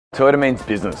Toyota means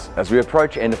business. As we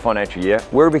approach end of financial year,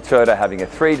 Werribee Toyota are having a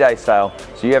 3-day sale,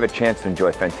 so you have a chance to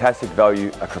enjoy fantastic value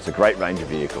across a great range of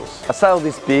vehicles. A sale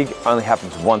this big only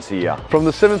happens once a year. From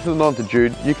the 7th to the 9th of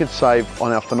June, you can save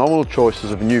on our phenomenal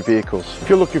choices of new vehicles. If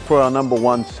you're looking for our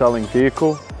 #1 selling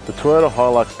vehicle, the Toyota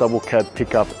Hilux Double Cab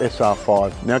Pickup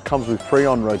SR5 now comes with free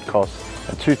on-road costs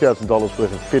and $2,000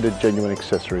 worth of fitted genuine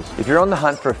accessories. If you're on the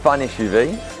hunt for a fun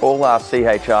SUV, all our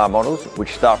CHR models,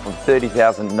 which start from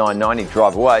 $30,990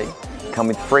 drive away, come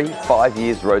with free 5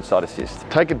 years roadside assist.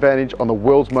 Take advantage on the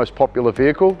world's most popular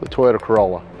vehicle, the Toyota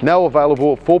Corolla. Now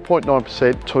available at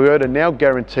 4.9%, Toyota now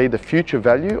guarantee the future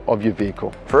value of your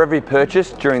vehicle. For every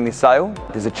purchase during this sale,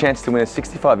 there's a chance to win a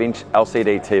 65-inch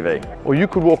LCD TV. Or you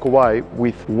could walk away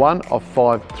with one of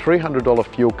 5 $300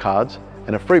 fuel cards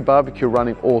and a free barbecue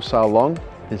running all sale long.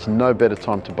 There's no better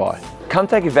time to buy. Come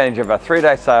take advantage of our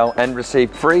 3-day sale and receive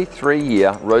free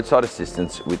 3-year roadside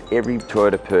assistance with every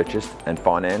Toyota purchased and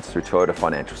financed through Toyota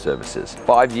Financial Services.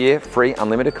 5-year free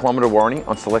unlimited kilometre warranty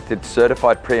on selected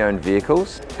certified pre-owned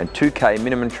vehicles and 2K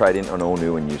minimum trade-in on all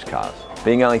new and used cars.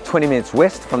 Being only 20 minutes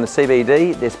west from the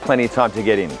CBD, there's plenty of time to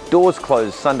get in. Doors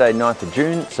close Sunday 9th of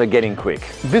June, so get in quick.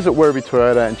 Visit Werribee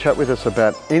Toyota and chat with us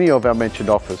about any of our mentioned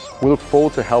offers. We look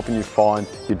forward to helping you find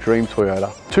your dream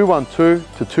Toyota. 212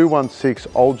 to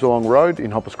 216 Old Geelong Road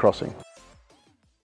in Hoppers Crossing.